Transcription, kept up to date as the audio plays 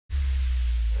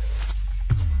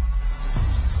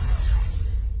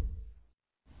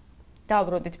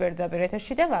დავბრუნდით პირდაპირ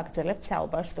ეთერში და ვაგრძელებთ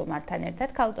საუბარს სტუმართან ერთად.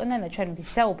 ქალბატონ ნანა, ჩვენ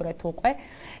ვისაუბრეთ უკვე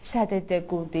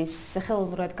სადებგუდის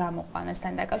ხელოვნურად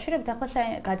გამოყვანასთან დაკავშირებით. ახლა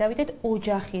გადავიდეთ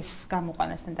ოჯახის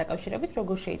გამოყვანასთან დაკავშირებით,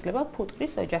 როგორ შეიძლება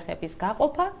ფუტკრის ოჯახების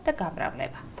გაყოფა და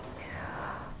გამრავლება.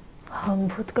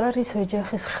 ფუტკრის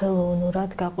ოჯახის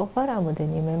ხელოვნურად გაყოფა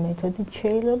რამოდენიმე მეთოდით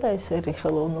შეიძლება. ეს არის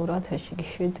ხელოვნურად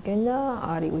შედგენა,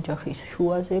 არის ოჯახის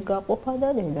შუაზე გაყოფა და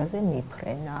დედაზე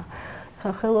მიფრენა.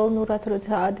 ხელოვნურად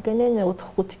როცა ადგენენ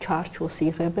 4-5 ჩარჩოს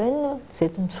იღებენ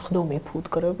ზედმსხდომი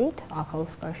ფუტკრებით,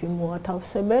 ახალსკაში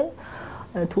მოათავსებენ.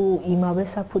 თუ იმავე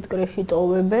საფუტკრეში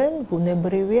ტოვებენ,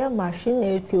 ბუნებრივია, მაშინ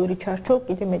 1-2 ჩარჩო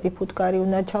კიდე მეტი ფუტკარი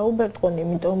უნდა ჩაუბერტყონ,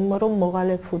 იმიტომ რომ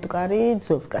მოღალე ფუტკარი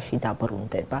ძველსკაში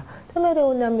დაბრუნდება. და მერე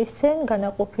უნდა მისცენ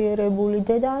განაყოფიერებული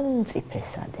დედა ან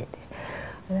მწიფესა დედა.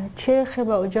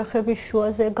 შეეხება ოჯახების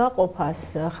შუაზე გაყოფას,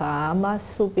 ამას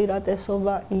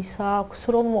უპირატესობა ის აქვს,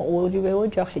 რომ ორივე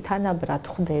ოჯახში თანაბრად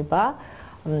ხდება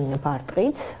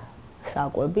ბარტყიც,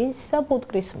 საკვების და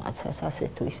ფუტკრის მაცას, ასე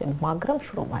თუ ისე, მაგრამ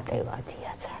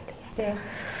შრომატევადია ძალიან.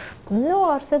 ნუ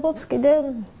არსებობს კიდე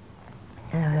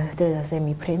დედაზე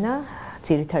მიფრენა,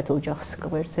 ძირითადად ოჯახს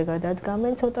გვერდზე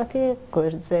გადადგამენ, ცოტათი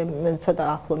გვერდზე ცოტა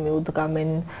ახლო მიუდგამენ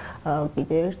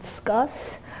კიდე ერთ სკას,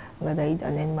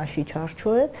 გადაიტანენ მასში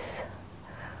ჩარჩოებს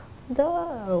და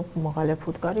მოღალე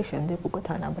ფუტკარი შემდეგ უკვე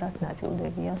თანაბრად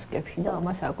ნაწილდებიან სკებში და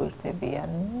ამას აკვირდებიან.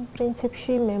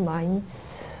 პრინციპში მე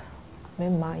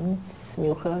მაინც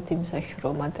მიუხედავად იმისა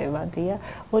შრომატევადია,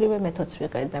 ორივე მეთოდს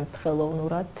ვიყენებთ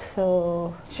ხელოვნურად.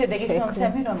 შედეგის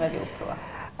მომცემი რომელი უფროა?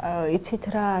 იცით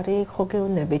რა არის, ხო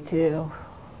გეუბნებით,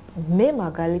 მე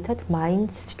მაგალითად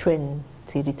მაინც ჩვენ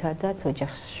ძირითადად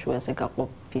ოჯახის შუაზე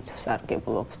გაყოფით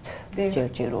ვსარგებლობთ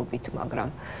ჯერჯერობით, მაგრამ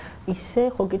ისე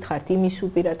ხო გითხარით, იმის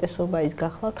უპირატესობა ის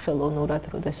გახლავთ ხელოვნურად,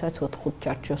 როდესაც 4-5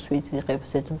 ჩარჩოს ვიძიღებ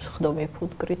ზედმსხდომი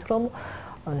ფუტკრით, რომ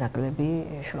ნაკლები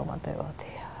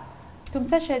შრომატევადია.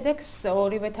 თუმცა შედეგს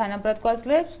ორივე თანაბრად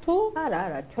გვაძლევს თუ?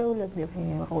 არა, ჩვეულებრივ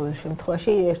ყოველ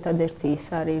შემთხვევაში ერთადერთი ის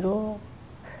არის, რომ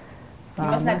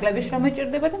იმას ნაკლები შრომა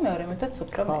ჭირდება და მეორე მეთოდს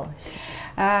უფრო მეტი.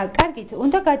 კარგით,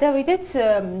 უნდა გადავიდეთ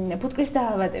ფუტკრის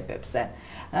დაავადებებზე.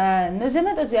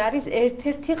 ნოზემატოზი არის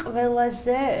ერთ-ერთი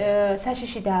ყველაზე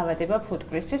საშიში დაავადება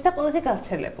ფუტკრისთვის და ყველაზე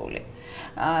გავრცელებული.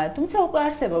 თუმცა უკვე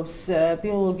არსებობს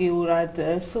ბიოლოგიურად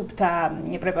სუფთა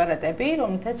პრეპარატები,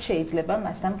 რომლითაც შეიძლება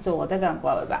მასთან ბრძოლა და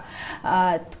გამკლავება.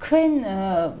 თქვენ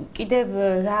კიდევ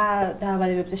რა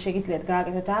დაავადებებზე შეგიძლიათ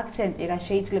გააკეთოთ აქცენტი, რა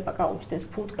შეიძლება გაუჩნდეს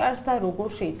ფუტკარს და როგორ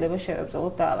შეიძლება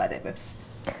შევებრძოლოთ დაავადებებს?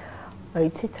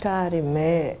 იცით რა არის,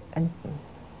 მე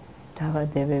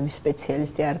დაავადებების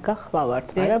სპეციალისტი არ გახლავართ,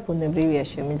 მაგრამ ბუნებრივია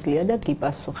შემიძლია და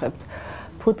გიპასუხებთ.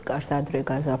 ფუტკარს ადრე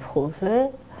გაზაფხულზე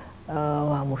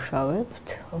ვამუშავებთ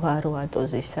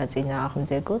ვაროატოზის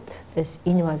საწინააღმდეგოდ. ეს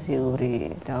ინვაზიური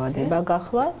დაავადება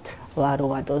გახლავთ,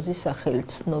 ვაროატოზის სახელით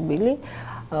ცნობილი.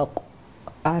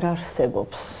 არ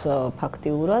არსებობს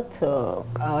ფაქტიურად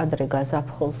ადრე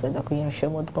გაზაფხულზე და გვიან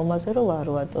შემოდგომაზე, რომ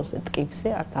ვაროატოზე ტკიპზე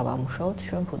არ დავამუშავოთ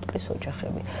ჩვენ ფუტკრის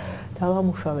ოჯახები.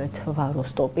 დავამუშავეთ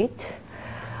ვაროსტოპით,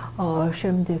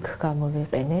 შემდეგ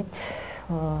გამოვიყენეთ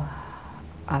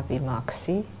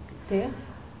აპიმაქსი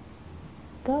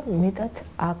და მეტად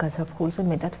გაზაფხულზე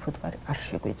მეტად ფუტკარი არ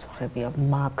შეგვიწუხებია,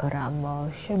 მაგრამ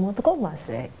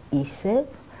შემოდგომაზე ისევ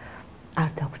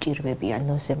არ დაგვჭირვებია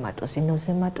ნოზემატოზი.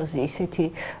 ნოზემატოზი ისეთი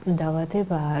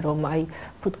დაავადებაა, რომ აი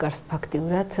ფუტკარს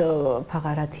ფაქტიურად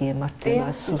ფაღარათი ემართება,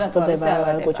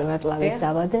 სუსტდება, კუჭმატლავის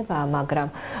დაავადებაა, მაგრამ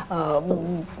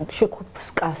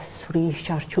შეკუპსკას სვრის,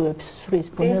 ჩარჩოებს სვრის,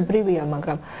 ბუნებრივია,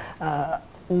 მაგრამ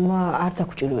არ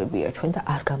დაგვჭირვებია ჩვენ და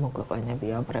არ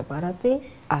გამოგვიყენებია პრეპარატი,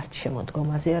 არც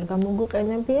შემოდგომაზე არ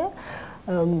გამოგვიყენებია.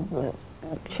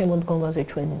 შემოდგომაზე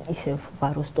ჩვენ ისევ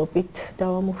ვაროსტოპით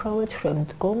დავამუშავეთ,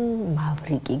 შემდგომ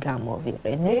მავრიკი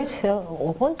გამოვიყენეთ,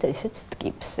 ოღონდ ესეც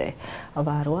ტკიპზე,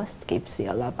 ვაროას ტკიპზე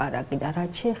ლაპარაკი და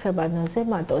რაც შეეხება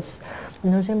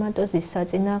ნოზემატოზის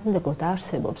საწინააღმდეგოდ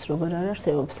არსებობს, როგორ არ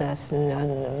არსებობს,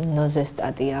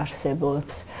 ნოზესტატი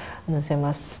არსებობს,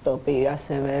 ნოზემასტოპი,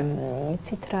 ასევე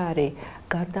იცით რა არის,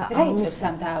 გარდა ამის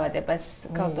ამ დაავადებას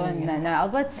ქალბატონ ნანა,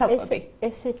 ალბათ საკვები.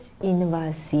 ესეც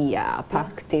ინვაზია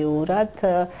ფაქტიურად,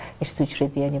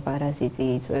 ერთუჯრედიანი პარაზიტი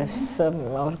იწვევს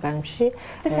ორგანიზმში.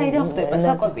 და საიდან ხდება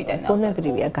საკვებიდან?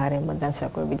 ბუნებრივია, გარემოდან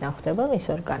საკვებიდან ხდება მის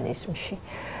ორგანიზმში.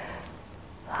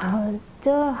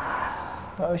 და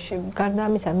გარდა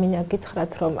ამისა, მინდა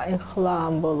გითხრათ, რომ ეხლა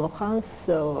ამ ბოლო ხანს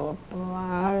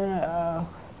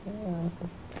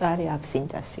მწარე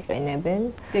აბსინთას იყენებენ.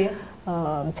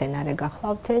 მცენარე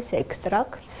გახლავთ ეს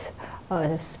ექსტრაქტს,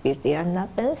 სპირტიან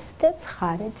ნაყენს და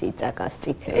ცხარე წიწაკას,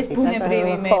 წითელი წიწაკა. ეს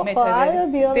ბუნებრივი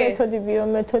მეთოდი.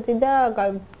 ბიომეთოდი და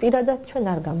პირადად ჩვენ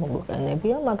არ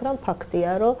გამოგვიყენებია, მაგრამ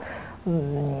ფაქტია, რომ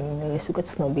ეს უკვე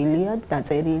ცნობილია,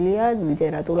 დაწერილია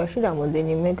ლიტერატურაში,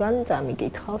 რამოდენიმეგან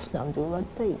წამიკითხავს ნამდვილად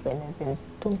და იყენებენ.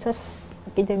 თუმცა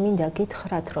კიდე მინდა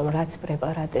გითხრათ, რომ რაც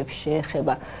პრეპარატებს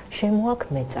შეეხება,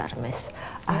 შემოაქვს მეწარმეს,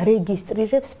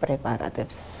 არეგისტრირებს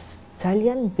პრეპარატებს.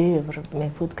 ძალიან ბევრ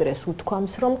მეფუტკრეს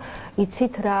უთქვამს, რომ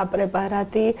იცით რა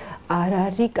პრეპარატი არ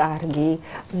არის კარგი,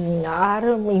 არ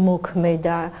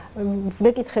იმოქმედა.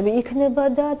 მეკითხები იქნება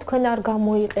და თქვენ არ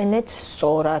გამოიყენეთ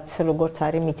სწორად, როგორც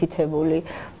არის მითითებული.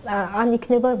 ან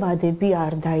იქნება ვადები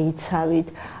არ დაიცავით.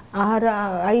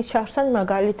 აი შარსან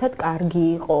მაგალითად კარგი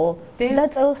იყო და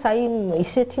წელს აი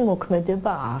ისეთი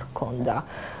მოქმედება არ ქონდა.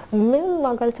 მე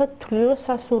მაგალითად თვლი რომ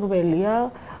სასურველია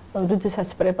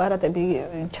როდესაც პრეპარატები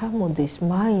ჩამოდის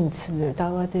მაინც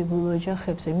დაავადებულ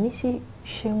ოჯახებზე მისი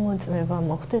შემოწმება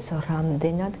მოხდეს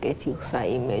რამდენად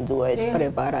კეთილსაიმედოა ეს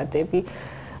პრეპარატები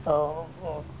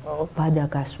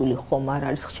ვადაგასული ხომ არ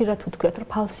არის ხშირად უთქვიათ რომ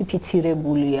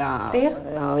ფალსიფიცირებულია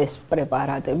ეს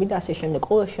პრეპარატები და ასე შემდეგ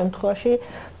ყოველ შემთხვევაში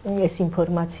ეს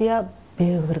ინფორმაცია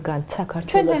ბევრგან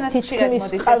საქართველოს თითქმის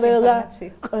ყველა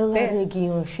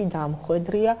რეგიონში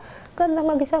დამხვედრია გარდა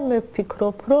მაგისა მე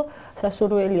ვფიქრობ რომ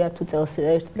სასურველია თუ წელს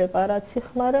ერთ პრეპარატს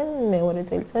იხმარენ მეორე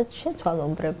წელიწადში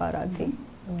შეცვალონ პრეპარატი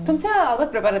თუმცა ალბათ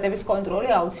პრეპარატების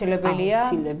კონტროლი აუცილებელია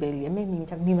მე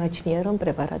მიმაჩნია რომ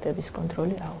პრეპარატების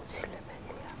კონტროლი აუცილებელია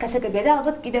გასაგებია და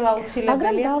ალბათ კიდევ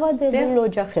აუცილებელია დაავადებულ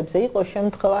ოჯახებზე იყო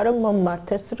შემთხვევა რომ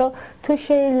მომმართეს რომ თუ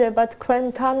შეიძლება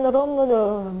თქვენთან რომ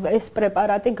ეს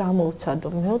პრეპარატი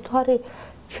გამოვცადო მე ვთქვი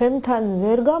ჩემთან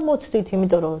ვერ გამოცდით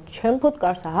იმიტომ რომ ჩემ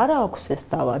ფუტკარს არ აქვს ეს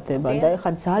დაავადება და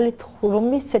ეხლა ძალით რომ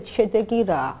მისცეთ შედეგი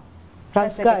რა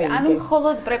ანუ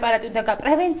მხოლოდ პრეპარატი უნდა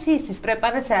პრევენციისთვის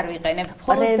პრეპარატს არ ვიყენებ,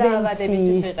 მხოლოდ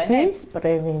დაავადებისთვის ვიყენებ.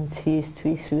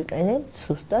 პრევენციისთვის ვიყენებ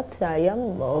ზუსტად აი ამ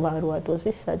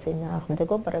ვარუატოზის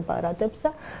საწინააღმდეგო პრეპარატებს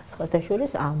და სხვათა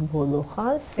შორის ამ ბოლო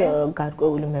ხანს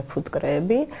გარკვეული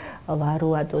მეფუტკრეები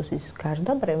ვარუატოზის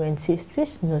გარდა პრევენციისთვის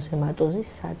ნოზემატოზის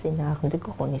საწინააღმდეგო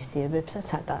ღონისძიებებსაც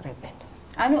ატარებენ.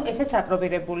 ანუ ესეც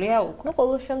აპრობირებულია უკვე.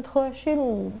 ყოველ შემთხვევაში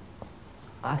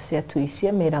ასეა თუ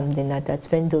ისეა მე რამდენადაც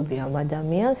ვენდობი ამ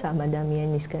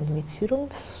ადამიანისგან ვიცი რომ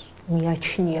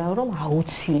მიაჩნია რომ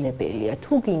აუცილებელია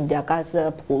თუ გინდა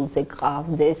გაზაფხულზე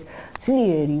გყავდეს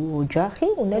ძლიერი ოჯახი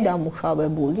უნდა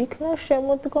დამუშავებული იქნას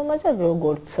შემოდგომაზე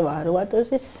როგორც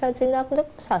ვარუატოზის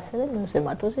საწინააღმდეგო ასევე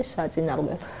ნოზემატოზის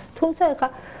საწინააღმდეგო თუმცა ეხა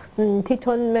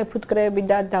თვითონ მეფუტკრეები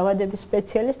და დაავადების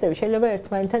სპეციალისტები შეიძლება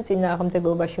ერთმანეთთან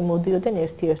წინააღმდეგობაში მოდიოდნენ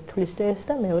ერთი ერთთვის ეს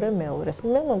და მეორე მეორეს.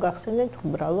 მე მოგახსენეთ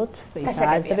უბრალოდ ეს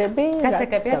აზრები.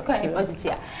 გასაგებია თქვენი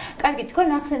პოზიცია. კარგი, თქვენ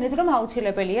ახსენეთ რომ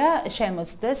აუცილებელია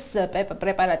შემოწდეს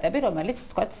პრეპარატები, რომელიც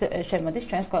თქვათ შემოდის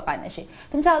ჩვენს ქვეყანაში.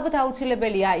 თუმცა ალბათ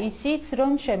აუცილებელია ისიც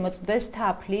რომ შემოწდეს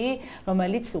თაფლი,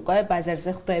 რომელიც უკვე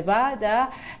ბაზარზე ხვდება და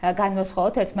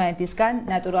განვასხვაოთ ერთმანეთისგან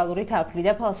ნატურალური თაფლი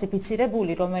და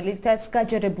ფალსიფიცირებული, რომელიცაც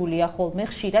გაჯერებული ხოლმე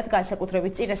ხშირად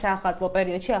განსაკუთრებით წინა საახალწლო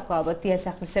პერიოდში ახლა ალბათ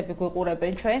დიასახლისები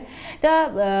გვიყურებენ ჩვენ და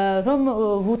რომ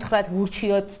ვუთხრათ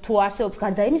ვურჩიოთ თუ არსებობს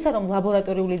გარდა იმისა რომ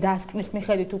ლაბორატორიული დასკვნის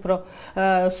მიხედვით უფრო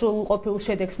სრულყოფილ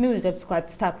შედეგს მივიღებთ თქვათ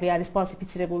თაფლი არის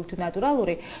ფალსიფიცირებული თუ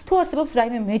ნატურალური თუ არსებობს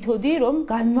რაიმე მეთოდი რომ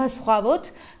განვასხვაოთ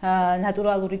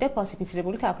ნატურალური და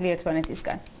ფალსიფიცირებული თაფლი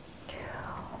ერთმანეთისგან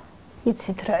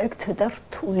იცით რა ეგ ცოტა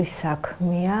რთული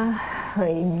საქმეა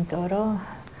იმიტომ რომ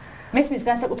მესმის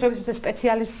განსაკუთრებით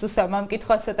სპეციალისტს ამ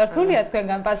კითხვას ცოტა რთულია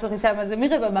თქვენგან პასუხის ამაზე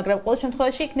მიღება, მაგრამ ყოველ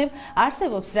შემთხვევაში იქნებ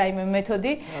არსებობს რაიმე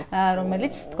მეთოდი,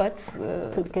 რომელიც თქვათ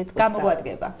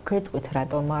გამოგვადგება. გეტყვით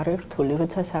რატომ არის რთული,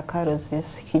 როცა საქაროზის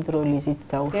ჰიდროლიზით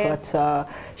დაუშვათ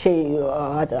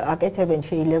აკეთებენ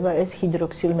შეიძლება ეს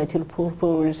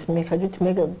ჰიდროქსილმეთილფურფურულის მიხედვით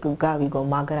მე გავიგო,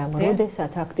 მაგრამ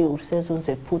როდესაც აქტიურ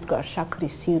სეზონზე ფუტკარ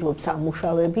შაქრის სიროპს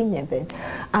ამუშავებინებენ,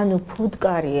 ანუ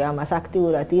ფუტკარი ამას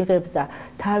აქტიურად იღებს და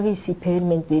თავის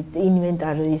ფერმენტით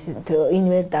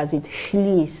ინვერტაზით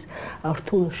შლის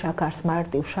რთულ შაქარს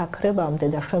მარტივ შაქრებამდე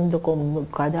და შემდგომ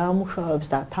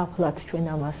გადაამუშავებს და თაფლად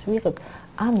ჩვენ ამას ვიღებთ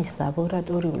ამის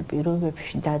ლაბორატორიულ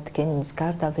პირობებში დადგენის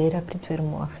გარდა ვერაფრით ვერ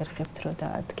მოახერხებთ რომ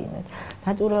დაადგინოთ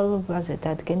ნატურალობაზე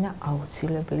დადგენა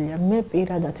აუცილებელია მე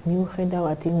პირადად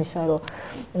მიუხედავად იმისა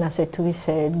რომ ასე თუ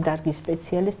ისე დარგის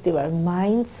სპეციალისტი ვარ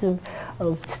მაინც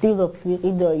ვცდილობ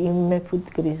ვიყიდო იმ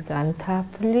მეფუტკრისგან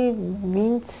თაფლი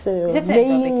ვინც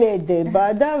მეიმედება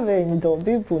და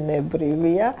ვენდობი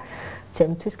ბუნებრივია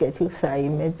ჩემთვის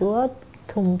კეთილსაიმედოა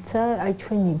თუმცა აი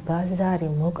ჩვენი ბაზარი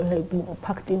მოკლედ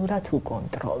ფაქტიურად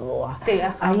უკონტროლოა.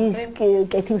 აი ეს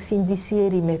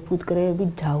კეთილსინდისიერი მეფუტკრეები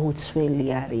დაუცველი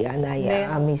არიან აი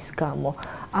ამის გამო.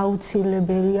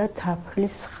 აუცილებელია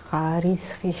თაფლის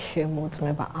ხარისხის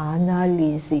შემოწმება,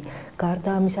 ანალიზი,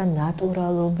 გარდა ამისა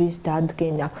ნატურალობის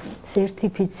დადგენა,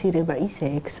 სერტიფიცირება, ისე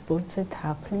ექსპორტზე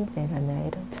თაფლი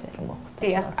ვერანაირად ვერ მოხდა.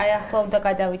 დიახ, აი ახლა უნდა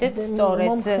გადავიდეთ სწორედ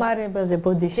მომხმარებელზე,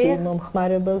 ბოდიში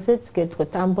მომხმარებელზეც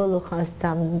გეტყვით, ამ ბოლო ხანს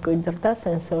დამკვიდრდა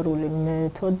სენსორული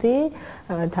მეთოდი,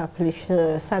 თაფლის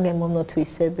საგემოვნო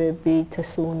თვისებებით,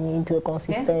 სუნით,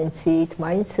 კონსისტენციით,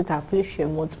 მაინც თაფლის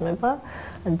შემოწმება,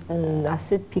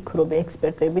 ასე ფიქრობენ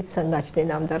ექსპერტებიც გაჩნდნენ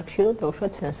ამ დარგში, რომ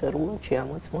დაუშვათ სენსორულად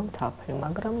შეამოწმონ თაფლი,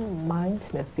 მაგრამ მაინც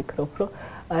მე ვფიქრობ, რომ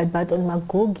ბატონმა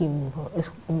გოგიმ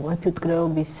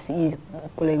ფუტკრეობის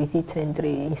კვლევითი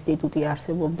ცენტრი ინსტიტუტი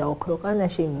არსებობდა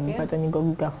ოქროყანაში, ბატონი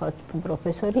გოგი გახლავთ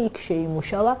პროფესორი, იქ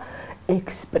შეიმუშავა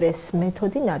ექსპრეს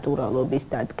მეთოდი ნატურალობის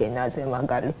დადგენაზე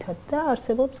მაგალითად და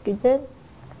არსებობს კიდე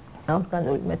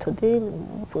ორგანული მეთოდი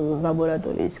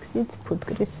ლაბორატორიის გზით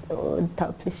ფუტკრის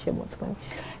თაფლის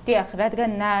შემოწმების. დიახ,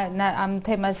 რადგან ამ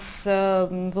თემას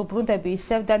ვუბრუნდები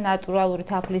ისევ და ნატურალური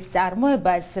თაფლის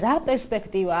წარმოებას, რა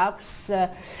პერსპექტივა აქვს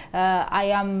აი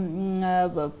ამ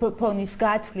ფონის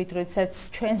გათვლით, როდესაც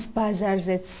ჩვენს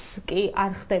ბაზარზეც კი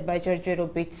არ ხდება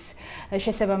ჯერჯერობით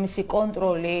შესაბამისი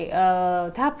კონტროლი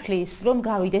თაფლის, რომ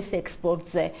გავიდეს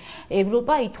ექსპორტზე.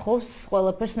 ევროპა ითხოვს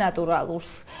ყველაფერს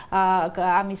ნატურალურს.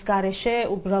 ამის გარეშე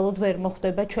უბრალოდ ვერ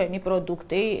მოხდება ჩვენი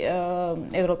პროდუქტი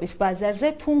ევროპის ბაზარზე,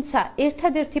 თუმცა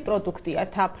ერთადერთი პროდუქტია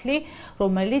თაფლი,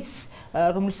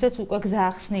 რომლითაც უკვე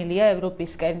გზაახსნილია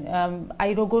ევროპისკენ.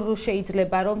 აი როგორ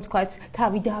შეიძლება რომ თქვათ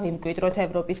თავი დავიმკვიდროთ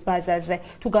ევროპის ბაზარზე,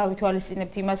 თუ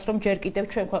გავითვალისწინებთ იმას, რომ ჯერ კიდევ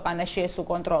ჩვენ ქვეყანაში ეს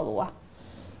უკონტროლოა.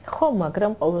 ხო,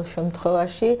 მაგრამ ყოველ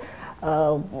შემთხვევაში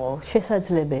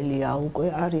შესაძლებელია უკვე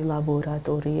არის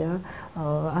ლაბორატორია,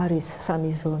 არის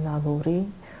სამიზონალური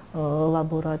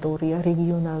ლაბორატორია,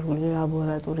 რეგიონალური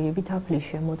ლაბორატორიები თაფლის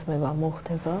შემოწმება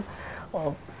მოხდება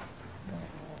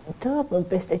და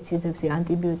პესტიციდებზე,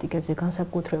 ანტიბიოტიკებზე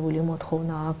განსაკუთრებული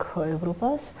მოთხოვნა აქვს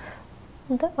ევროპას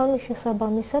და ამის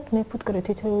შესაბამისად მეფუტკრე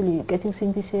თითოეული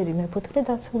კეთილსინთეზური მეფუტკრე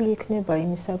დაცული იქნება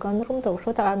იმისაგან, რომ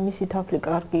დაუშვათ მისი თაფლი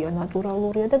კარგია,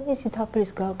 ნატურალურია და მისი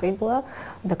თაფლის გაყიდვა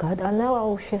და გატანა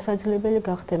შესაძლებელი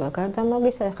გახდება. გარდა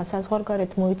ამისა, ახლა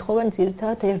საზღვარგარეთ მოითხოვენ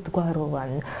ძირითადად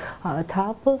ერთგვაროვან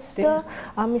თაფლს და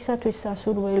ამისათვის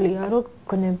სასურველია, რომ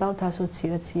გნებავთ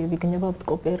ასოციაციები, გნებავთ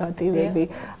კოოპერატივები,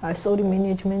 სწორი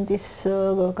მენეჯმენტის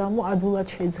გამო ადვილად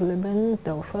შეძლებენ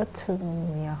დაუშვათ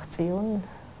მიაღწიონ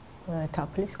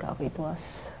თაფლის გაყიდვას.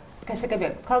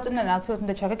 გასაგებია, ქალტუნა ნაცვლად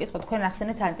უნდა ჩაგეკითხოთ, თქვენ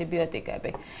ახსენეთ ანტიბიოტიკები.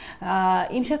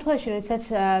 იმ შემთხვევაში, როდესაც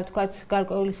თქვათ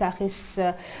გარკვეული სახის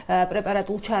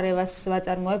პრეპარატულ ჩარევას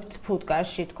ვაწარმოებთ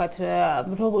ფუტკარში, თქვათ,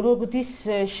 როდის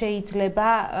შეიძლება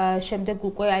შემდეგ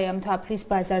უკვე აი ამ თაფლის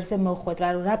ბაზარზე მოხვედრ,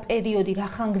 რა პერიოდი, რა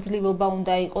ხანგრძლივობა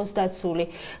უნდა იყოს დაცული,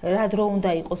 რა დრო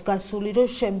უნდა იყოს გასული, რომ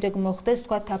შემდეგ მოხდეს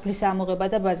თქვათ თაფლის ამოღება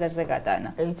და ბაზარზე გატანა.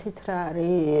 იცით რა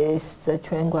არის,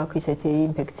 ჩვენ გვაქვს ისეთი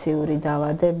ინფექციური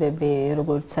დაავადებები,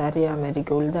 როგორც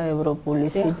ამერიკული და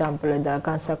ევროპული სიდამპლე და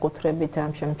განსაკუთრებით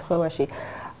ამ შემთხვევაში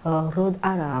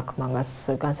არა აქვს მაგას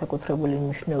განსაკუთრებული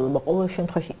მნიშვნელობა. ყოველ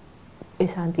შემთხვევაში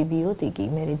ეს ანტიბიოტიკი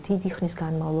მე დიდი ხნის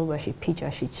განმავლობაში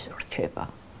ფიჭაშიც რჩება.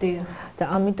 და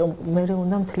ამიტომ მე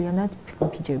უნდა მთლიანად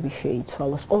ფიჭები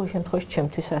შეიცვალოს. ყოველ შემთხვევაში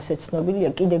ჩემთვის ასე ცნობილია,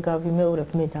 კიდე გავიმეორებ,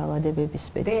 მე დაავადებების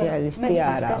სპეციალისტი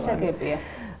არ ვარ.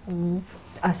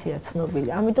 ასეა ცნობილი.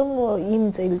 ამიტომ იმ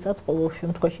წელიწადს ყოველ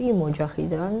შემთხვევაში იმ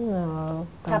ოჯახიდან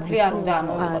თაფლი არ უნდა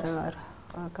ამოვიღოთ.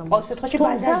 ყოველ შემთხვევაში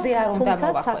ბაზარზე არ უნდა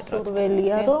მოვახვედროთ.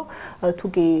 სასურველია, რომ თუ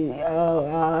კი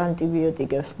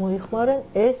ანტიბიოტიკებს მოიხმარენ,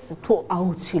 ეს თუ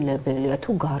აუცილებელია,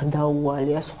 თუ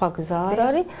გარდაუვალია, სხვა გზა არ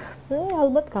არის,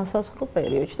 ალბათ განსაზღვრულ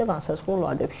პერიოდში და განსაზღვრულ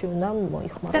ვადებში უნდა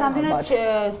მოიხმარონ. და რამდენად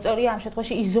სწორია ამ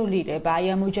შემთხვევაში იზოლირება, აი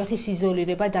ამ ოჯახის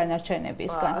იზოლირება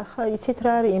დანარჩენებისგან. ახლა იცით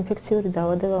რა არის ინფექციური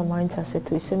დაავადება, მაინც ასე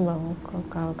თუ ისე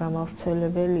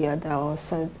გამავრცელებელია და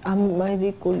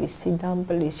ამერიკული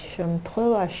სიდამპლის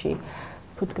შემთხვევაში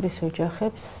ფუტკრის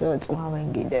ოჯახებს წვავენ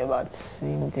კიდევაც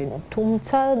იმდენ.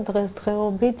 თუმცა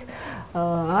დღესდღეობით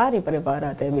არის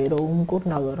პრეპარატები, რომ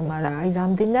უმკურნალოს, მაგრამ აი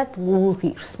რამდენად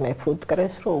უღირს მე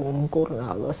ფუტკრეს, რომ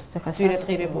უმკურნალოს.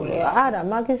 ძირეთღირებულია. არა,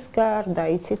 მაგის გარდა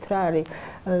იცით რა არის,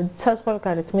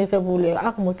 საზღვარგარეთ მიღებული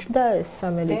აღმოჩნდა ეს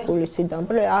ამერიკული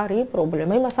სიდამპლე, არის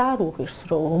პრობლემა, იმას არ უღირს,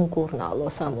 რომ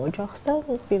უმკურნალოს ამ ოჯახს და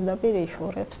პირდაპირ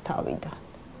იშორებს თავიდან.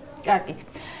 კარგით.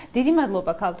 დიდი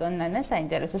მადლობა ქალტონ ნანა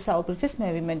საინტერესო საუბრისთვის. მე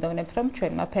ვიმედოვნებ, რომ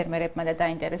ჩვენმა ფერმერებმა და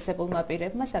დაინტერესებულმა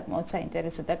პირებმა საკმაოდ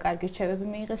საინტერესო და კარგი რჩევები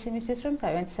მიიღეს იმისთვის, რომ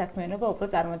თავიანთი საქმიანობა უფრო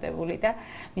წარმატებული და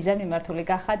მიზანმიმართული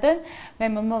გახადონ. მე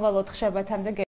მომავალ 4 შაბათამდე